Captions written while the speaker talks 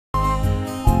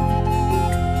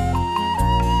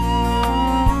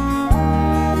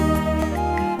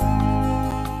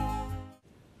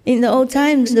In the old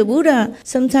times, the Buddha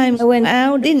sometimes went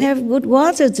out, didn't have good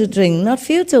water to drink, not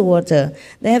filtered water.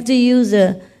 They have to use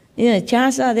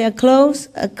chasa, their clothes,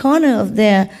 a corner of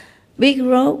their big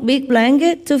robe, big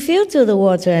blanket to filter the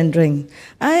water and drink.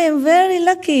 I am very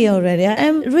lucky already. I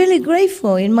am really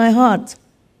grateful in my heart.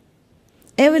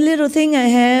 Every little thing I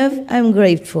have, I'm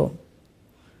grateful.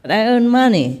 I earn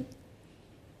money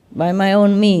by my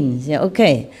own means. Yeah,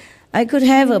 okay, I could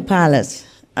have a palace.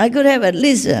 I could have at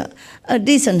least a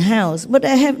decent house, but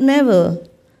I have never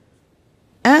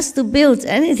asked to build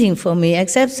anything for me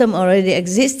except some already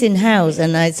existing house,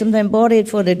 and I sometimes bought it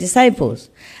for the disciples.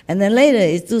 And then later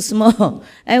it's too small,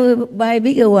 and we buy a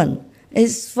bigger one.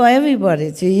 It's for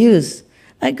everybody to use.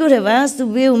 I could have asked to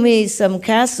build me some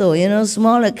castle,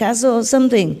 smaller castle or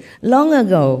something, long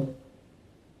ago.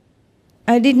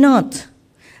 I did not.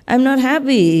 I'm not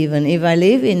happy even if I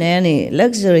live in any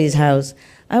luxurious house.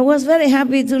 I was very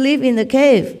happy to live in the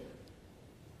cave.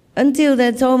 Until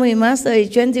they told me, Master,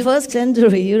 it's 21st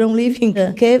century, you don't live in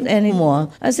the cave anymore.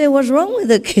 I said, what's wrong with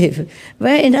the cave?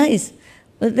 Very nice.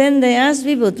 But then they asked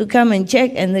people to come and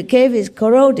check, and the cave is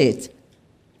corroded.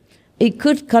 It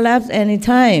could collapse any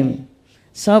time.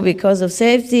 So because of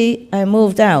safety, I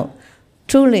moved out,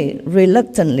 truly,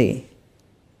 reluctantly.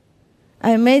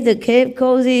 I made the cave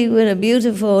cozy with a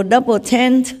beautiful double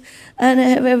tent, and I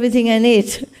have everything I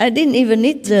need. I didn't even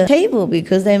need the table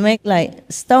because they make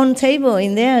like stone table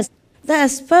in there.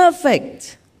 That's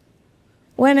perfect.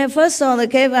 When I first saw the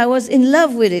cave, I was in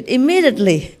love with it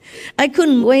immediately. I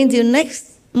couldn't wait until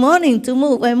next morning to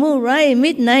move. I moved right at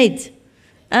midnight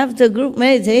after group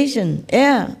meditation.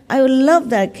 Yeah, I would love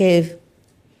that cave,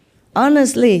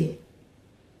 honestly.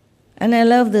 And I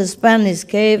love the Spanish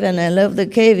cave, and I love the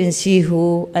cave in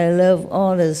Sihu. I love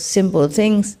all the simple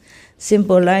things,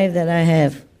 simple life that I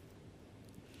have.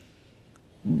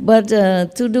 But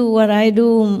to do what I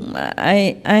do,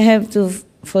 I have to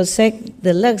forsake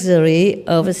the luxury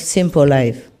of a simple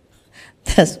life.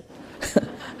 That's,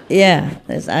 yeah,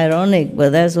 that's ironic,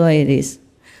 but that's why it is.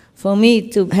 For me,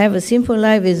 to have a simple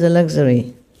life is a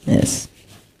luxury, yes.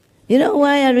 You know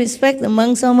why I respect the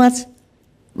monks so much?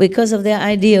 Because of their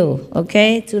ideal,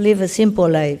 okay? To live a simple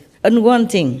life,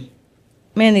 unwanting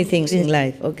many things in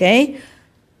life, okay?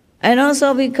 And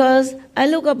also because I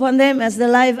look upon them as the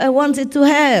life I wanted to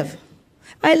have.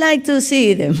 I like to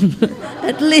see them,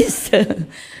 at least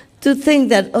to think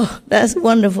that, oh, that's a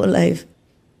wonderful life.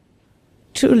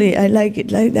 Truly, I like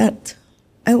it like that.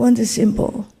 I want it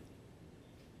simple.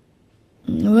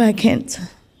 No, I can't.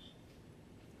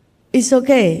 It's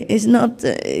okay. It's not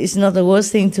the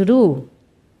worst thing to do.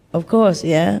 Of course,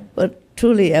 yeah, but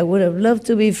truly I would have loved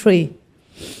to be free,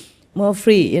 more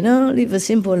free, live a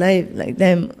simple life like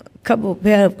them, a couple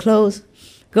pair of clothes,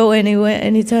 go anywhere,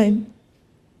 anytime,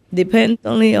 depend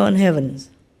only on heavens,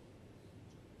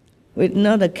 with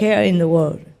not a care in the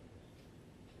world.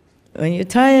 When you're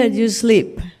tired, you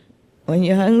sleep. When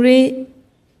you're hungry,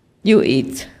 you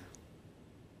eat.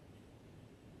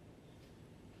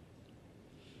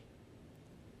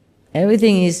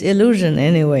 Everything is illusion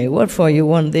anyway. What for you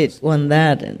want this, want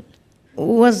that? And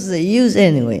what's the use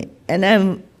anyway? And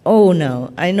I'm old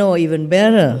now. I know even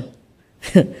better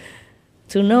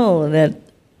to know that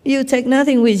you take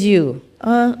nothing with you.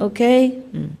 Okay?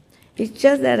 It's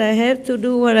just that I have to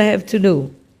do what I have to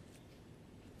do.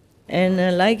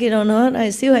 And like it or not, I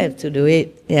still have to do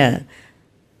it. Yeah.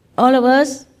 All of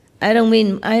us, I don't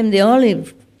mean I'm the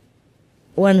only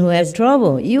one who has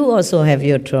trouble. You also have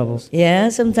your troubles. Yeah,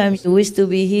 sometimes you wish to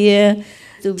be here,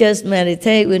 to just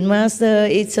meditate with Master,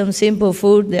 eat some simple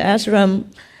food the ashram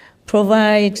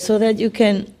provides so that you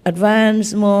can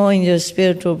advance more in your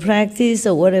spiritual practice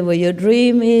or whatever your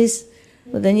dream is.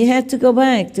 But then you have to go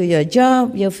back to your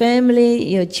job, your family,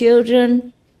 your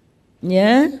children,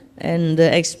 yeah, and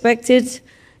the expected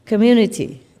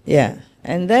community, yeah.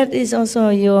 And that is also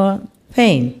your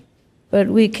pain. But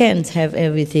we can't have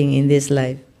everything in this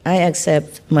life. I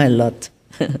accept my lot.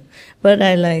 But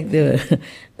I like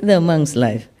the monk's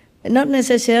life. Not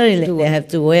necessarily they have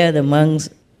to wear the monk's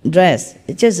dress.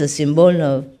 It's just a symbol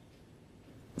of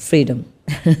freedom.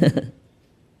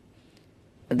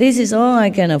 This is all I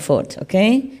can afford,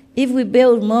 okay? If we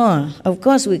build more, of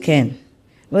course we can.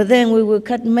 But then we will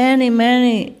cut many,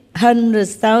 many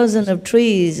hundreds, thousands of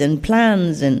trees and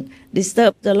plants and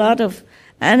disturb a lot of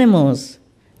animals.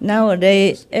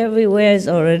 Nowadays, everywhere is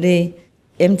already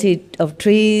empty of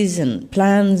trees and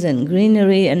plants and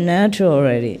greenery and nature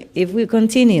already. If we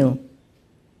continue,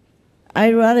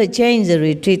 I'd rather change the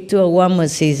retreat to a warmer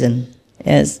season,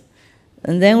 yes.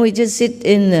 And then we just sit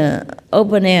in the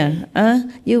open air.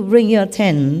 You bring your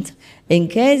tent. In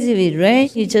case if it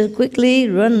rains, you just quickly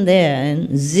run there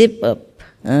and zip up.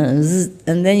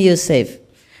 and then you're safe.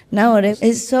 Nowadays,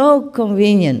 it's so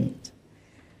convenient.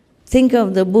 Think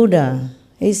of the Buddha.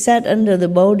 He sat under the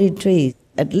Bodhi tree,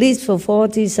 at least for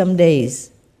 40-some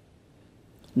days.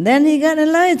 Then he got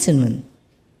enlightenment.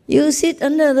 You sit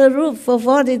under the roof for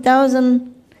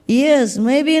 40,000 years,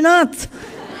 maybe not.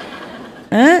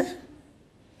 Huh?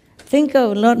 Think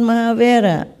of Lord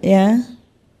Mahavira, yeah?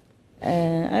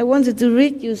 I wanted to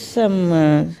read you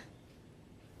some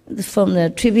from the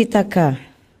Tripitaka,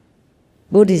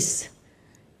 Buddhist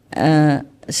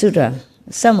sutra,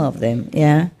 some of them,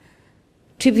 yeah?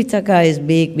 Tripitaka is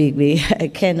big, big, big. I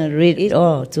cannot read it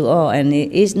all to all, and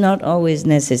it is not always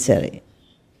necessary.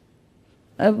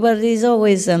 But there's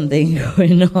always something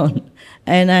going on,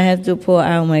 and I have to pour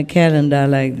out my calendar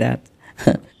like that.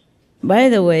 By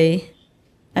the way,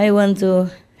 I want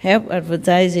to help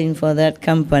advertising for that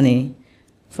company,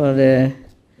 for the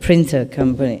printer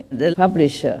company, the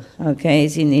publisher, okay,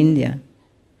 it's in India.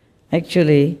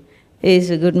 Actually, it's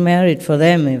a good merit for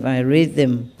them if I read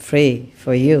them free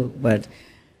for you, but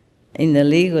in the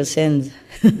legal sense,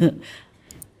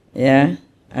 yeah,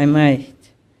 I might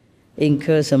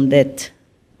incur some debt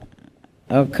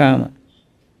or karma.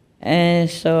 And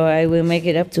so I will make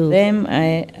it up to them.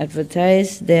 I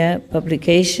advertise their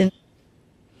publication.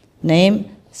 Name,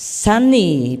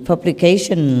 Sunny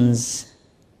Publications.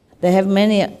 They have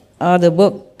many other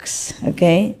books,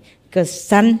 okay? Because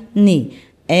Sunny,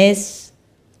 S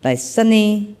like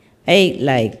sunny, A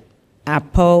like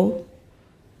apple,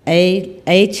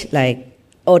 H like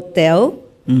hotel,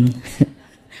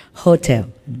 hotel,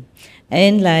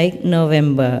 N like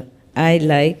November, I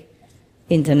like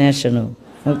international,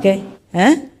 okay?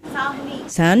 Huh?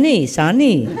 Sunny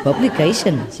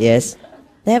Publications, yes.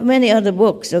 They have many other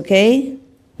books, okay?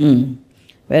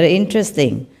 Very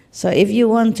interesting. So if you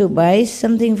want to buy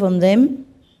something from them,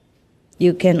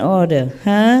 you can order,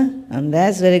 huh? And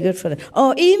that's very good for them.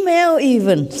 Or email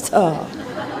even. Oh.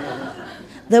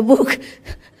 The book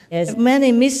has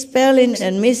many misspellings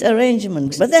and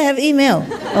misarrangements, but they have email,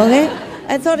 okay?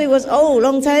 I thought it was,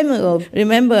 long time ago.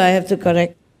 Remember, I have to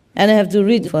correct. And I have to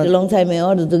read for a long time in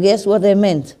order to guess what they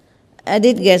meant. I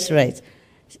did guess right.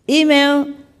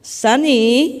 Email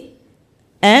Sunny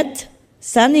at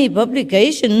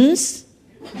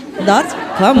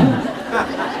sunnypublications.com.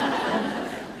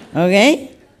 Okay?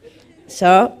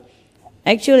 So,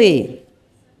 actually,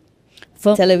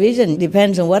 for television,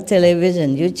 depends on what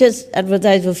television. You just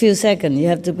advertise for a few seconds, you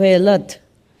have to pay a lot.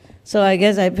 So I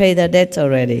guess I paid that debt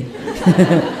already.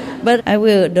 But I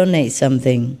will donate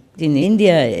something. In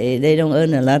India, they don't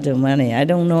earn a lot of money. I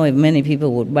don't know if many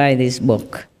people would buy this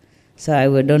book. So I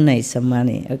will donate some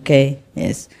money, okay?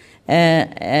 Yes.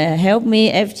 Help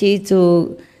me, FG,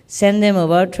 to send them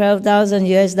about 12,000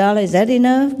 US dollars. Is that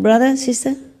enough, brother,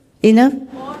 sister? Enough?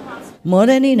 More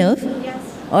than enough? Yes.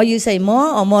 Or you say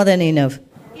more or more than enough?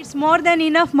 It's more than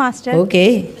enough, Master.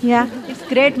 Okay. Yeah, it's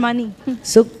great money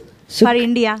for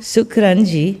India.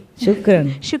 Shukranji.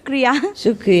 Shukran. Shukriya.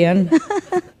 Shukriyan.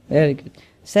 Very good.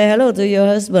 Say hello to your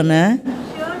husband, huh?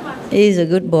 Sure, Master. He's a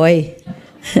good boy.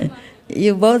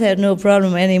 You both have no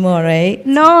problem anymore, right?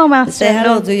 No, Master. Say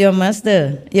hello to your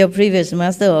master, your previous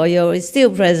master, or your still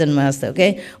present master,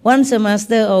 okay? Once a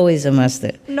master, always a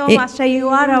master. No, Master, you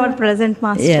are our present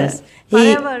Master. Yes.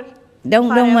 Forever. Don't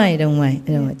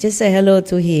mind. Just say hello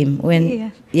to him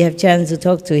when you have chance to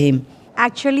talk to him.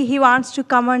 Actually, he wants to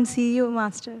come and see you,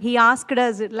 Master. He asked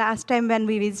us last time when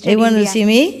we visited He wants India. to see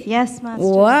me? Yes, Master.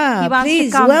 Wow, He wants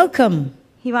please, to come. welcome.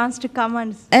 He wants to come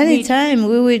and Anytime,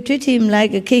 we will treat him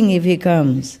like a king if he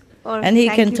comes. And he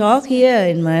can talk here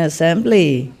in my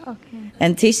assembly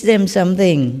and teach them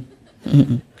something.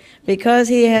 Because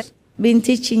he has been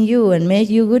teaching you and made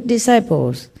you good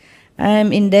disciples. I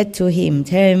am in debt to him.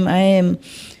 Tell him I am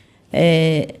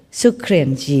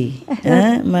Sukrenji,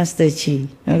 Master Chi.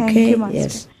 Okay? Thank you, Master.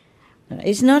 Yes.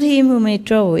 It's not him who made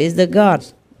trouble, it's the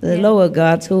gods, the lower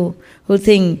gods who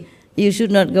think you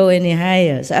should not go any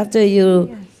higher. So after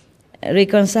you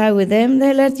reconcile with them,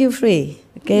 they let you free.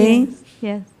 Okay?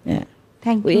 Yes. Yeah.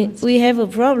 Thank you. We have a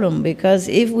problem because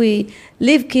if we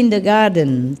leave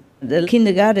kindergarten, the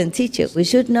kindergarten teacher, we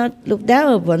should not look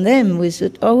down upon them. We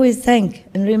should always thank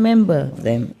and remember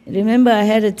them. Remember, I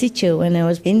had a teacher when I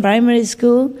was in primary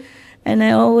school, and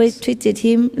I always treated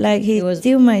him like he was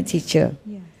still my teacher.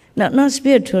 Yes. Not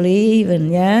spiritually even,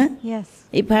 yeah? Yes.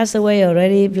 He passed away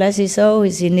already, bless his soul,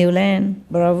 he's in New Land.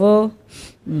 Bravo.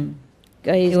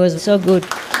 He was so good.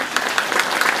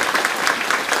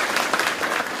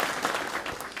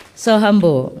 So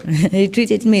humble. He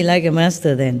treated me like a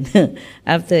master then,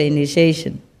 after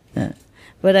initiation.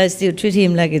 But I still treat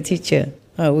him like a teacher.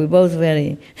 We're both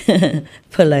very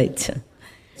polite.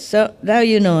 So now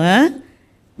you know, huh?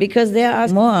 Because there are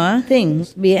more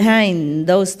things behind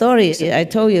those stories. I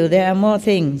told you there are more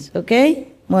things, okay?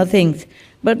 More things.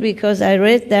 But because I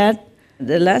read that,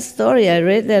 the last story I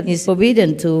read that is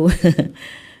forbidden to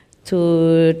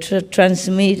to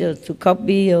transmit or to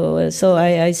copy, or so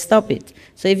I stop it.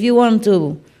 So if you want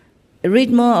to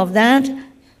read more of that,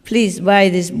 please buy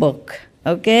this book,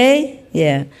 okay?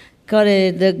 Yeah. Called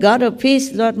The God of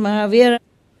Peace, Lord Mahavira.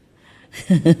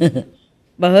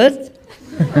 Bahut?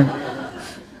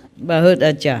 Bahut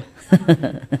acha.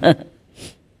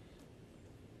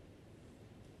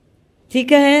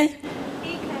 ठीक है?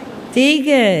 ठीक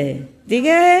है? ठीक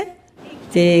है?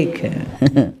 ठीक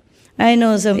है. I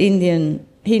know some Indian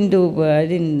Hindu, but I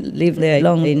didn't live there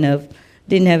long enough,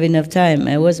 didn't have enough time.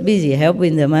 I was busy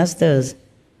helping the masters.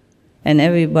 And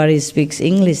everybody speaks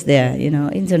English there, you know,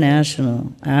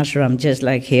 international ashram, just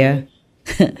like here.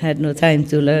 Had no time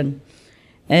to learn.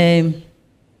 I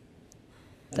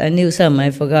knew some,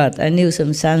 I forgot. I knew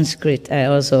some Sanskrit, I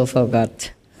also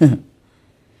forgot.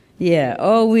 Yeah,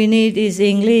 all we need is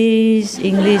English.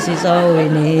 English is all we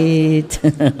need.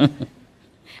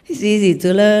 It's easy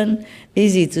to learn,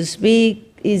 easy to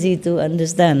speak, easy to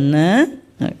understand, huh?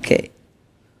 Okay.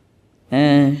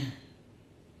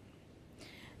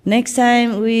 Next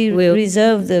time we will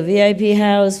reserve the VIP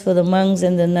house for the monks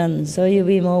and the nuns, so you'll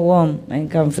be more warm and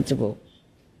comfortable.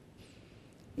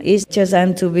 It's just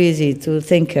I'm too busy to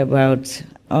think about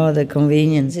all the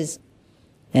conveniences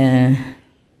that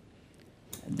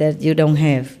you don't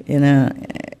have, you know.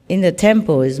 In the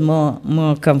temple is more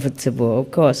comfortable,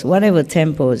 of course. Whatever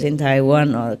temples in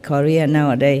Taiwan or Korea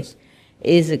nowadays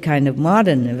is a kind of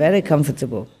modern, very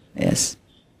comfortable, yes.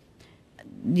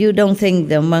 You don't think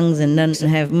the monks and nuns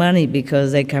have money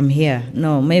because they come here.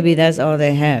 No, maybe that's all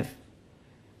they have.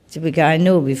 It's because I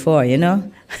knew before, you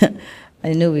know.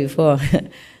 I knew before.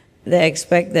 They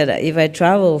expect that if I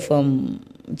travel from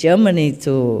Germany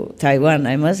to Taiwan,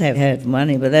 I must have had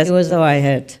money, but that was all I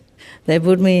had. They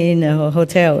put me in a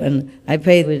hotel and I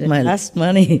paid with my last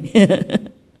money.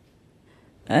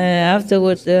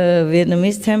 Afterwards, the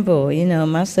Vietnamese temple, you know,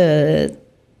 Master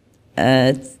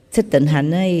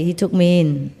THANH, he took me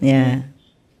in, yeah.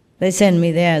 They sent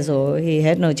me there, so he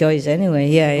had no choice anyway.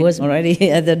 Here I was already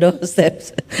at the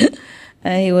doorsteps.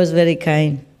 He was very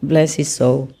kind, bless his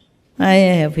soul. I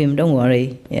help him, don't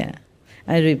worry, yeah.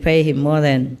 I repay him more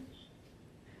than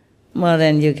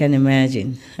you can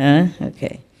imagine, huh?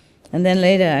 Okay. And then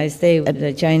later I stayed at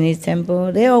the Chinese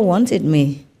temple. They all wanted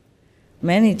me.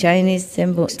 Many Chinese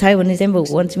temples, Taiwanese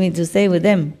temples want me to stay with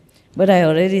them. But I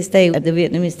already stayed at the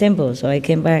Vietnamese temple, so I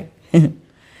came back. And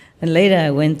later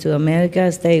I went to America,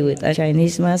 stayed with a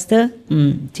Chinese master,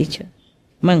 teacher,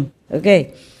 monk.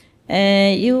 Okay.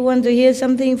 You want to hear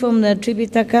something from the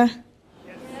Tripitaka?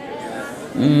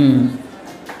 Yes.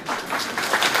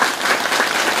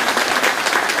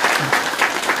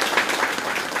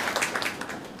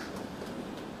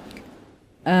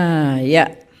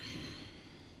 Yeah.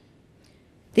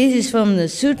 This is from the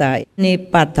Sutta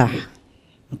Nipata.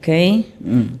 Okay?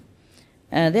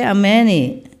 There are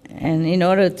many, and in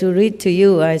order to read to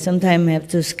you, I sometimes have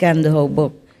to scan the whole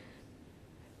book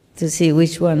to see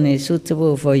which one is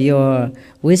suitable for your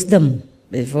wisdom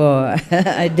before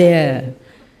I dare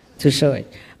to show it.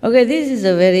 Okay, this is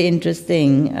a very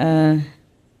interesting,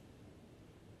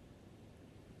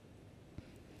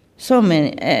 so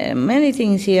many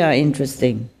things here are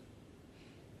interesting.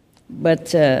 But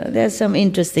there's some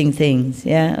interesting things,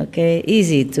 yeah, okay,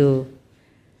 easy to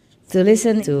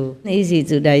listen to, easy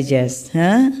to digest,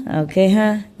 huh? Okay,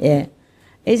 huh? Yeah.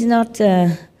 It's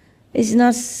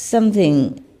not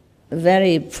something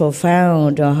very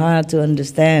profound or hard to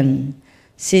understand,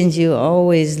 since you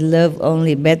always love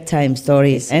only bedtime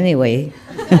stories anyway.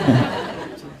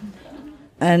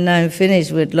 And I'm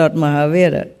finished with Lord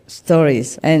Mahavira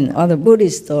stories and other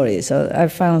Buddhist stories, so I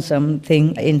found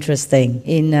something interesting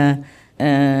in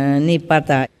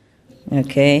Nipata,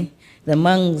 okay? The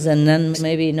monks and nuns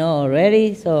maybe know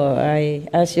already, so I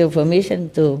ask your permission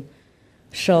to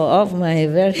show off my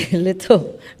very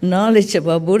little knowledge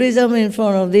about Buddhism in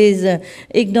front of these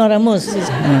ignoramus.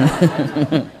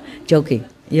 Joking,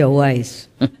 you're wise.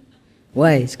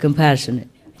 Wise, compassionate,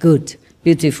 good,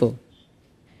 beautiful.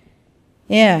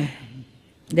 Yeah,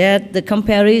 there are the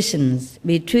comparisons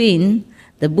between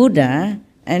the Buddha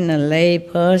and a lay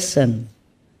person.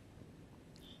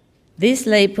 This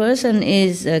lay person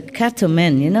is a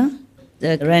cattleman, you know,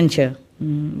 the rancher.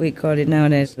 We call it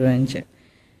nowadays rancher.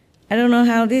 I don't know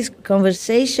how this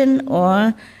conversation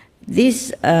or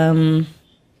this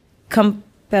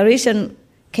comparison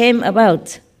came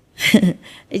about.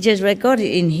 It's just recorded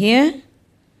in here,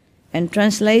 and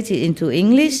translate it into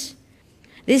English.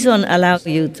 This one allows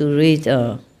you to read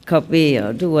or copy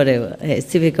or do whatever.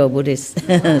 It's typical Buddhist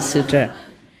sutra.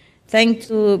 Thanks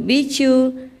to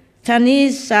Bhikkhu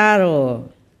Dhaniya.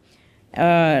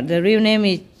 The real name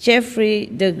is Jeffrey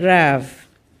de Graaf.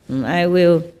 I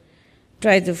will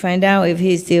try to find out if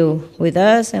he's still with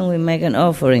us and we make an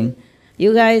offering.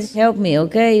 You guys help me,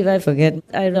 okay, if I forget.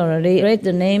 I already read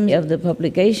the name of the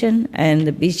publication and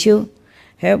the Bhikkhu.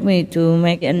 Help me to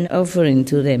make an offering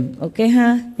to them, okay,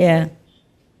 huh? Yeah.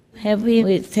 Help me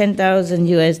with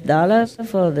 $10,000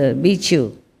 for the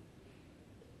Bhikkhu.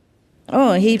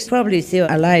 Oh, he's probably still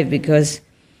alive because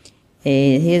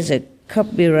here's a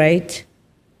copyright,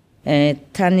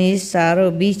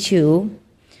 Dhaniya Bhikkhu,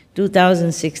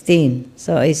 2016.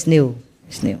 So it's new.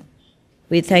 It's new.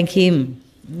 We thank him,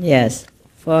 yes,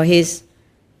 for his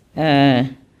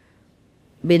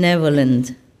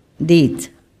benevolent deed,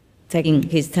 taking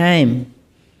his time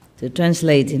to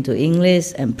translate into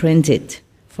English and print it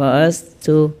for us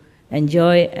to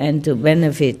enjoy and to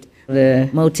benefit the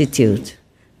multitude.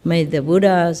 May the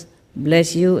Buddhas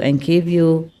bless you and keep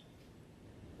you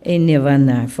in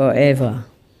Nirvana forever.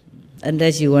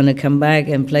 Unless you want to come back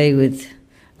and play with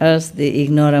us, the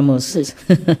ignoramus.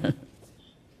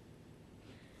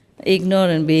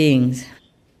 Ignorant beings.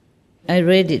 I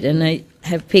read it and I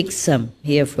have picked some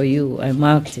here for you. I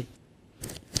marked it.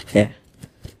 Yeah.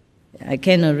 I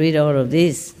cannot read all of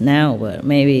this now, but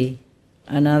maybe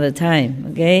another time,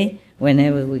 okay?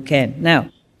 Whenever we can. Now,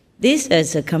 this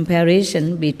is a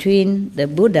comparison between the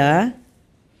Buddha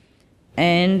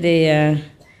and the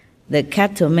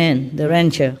cattleman, the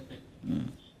rancher.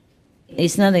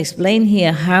 It's not explained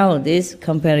here how this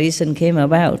comparison came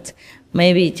about.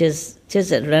 Maybe just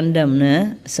at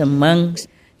random, some monks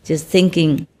just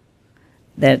thinking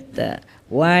that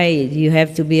why you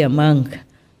have to be a monk.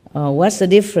 What's the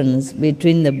difference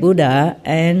between the Buddha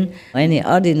and any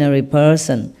ordinary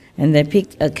person? And they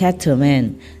picked a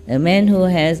cattleman, a man who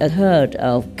has a herd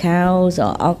of cows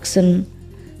or oxen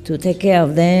to take care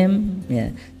of them,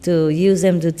 to use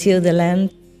them to till the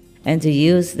land, and to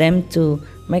use them to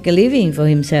make a living for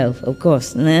himself, of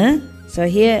course. So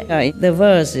here are the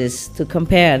verses to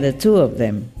compare the two of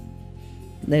them.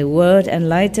 The word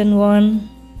enlightened one,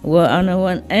 word honored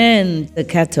one, and the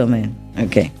cattleman.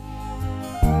 Okay.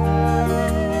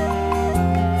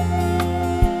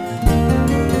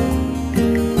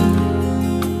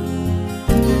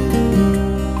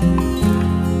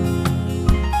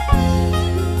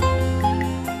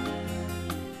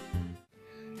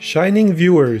 Shining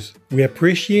viewers, we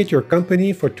appreciate your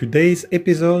company for today's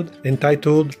episode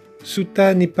entitled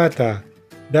Sutta Nipata,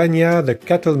 Dhaniya the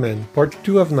Cattleman, Part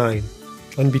 2 of 9,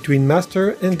 on Between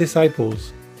Master and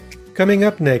Disciples. Coming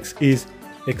up next is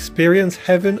Experience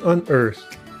Heaven on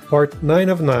Earth, Part 9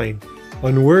 of 9,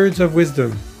 on Words of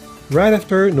Wisdom, right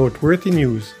after noteworthy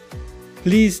news.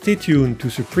 Please stay tuned to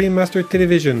Supreme Master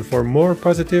Television for more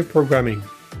positive programming.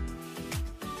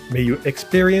 May you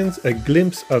experience a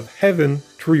glimpse of heaven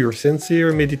through your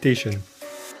sincere meditation.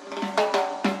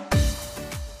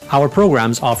 Our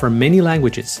programs offer many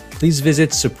languages. Please visit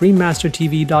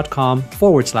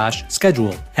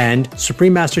suprememastertv.com/schedule and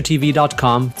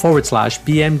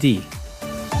suprememastertv.com/BMD.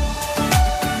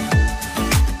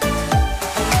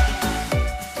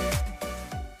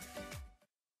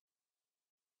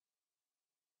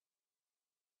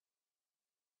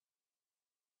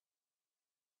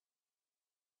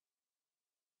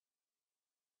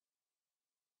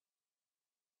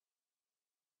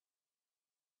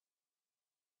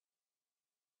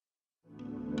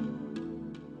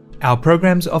 Our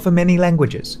programs offer many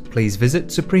languages. Please visit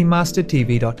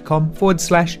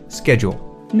suprememastertv.com/schedule.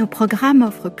 Nos programmes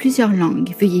offrent plusieurs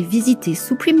langues. Veuillez visiter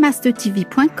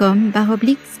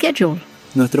suprememastertv.com/schedule.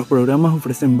 Nuestros programas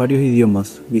ofrecen varios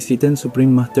idiomas. Visiten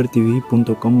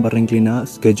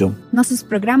suprememastertv.com/schedule. Nossos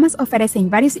programas oferecem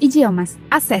vários idiomas.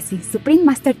 Acesse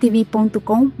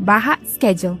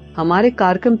suprememastertv.com/schedule. हमारे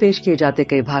कार्यक्रम पेश किए जाते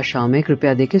कई भाषाओं में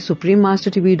कृपया देखें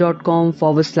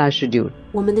suprememastertv.com/schedule。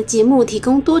我们的节目提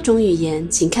供多种语言，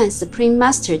请看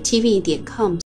suprememastertv.com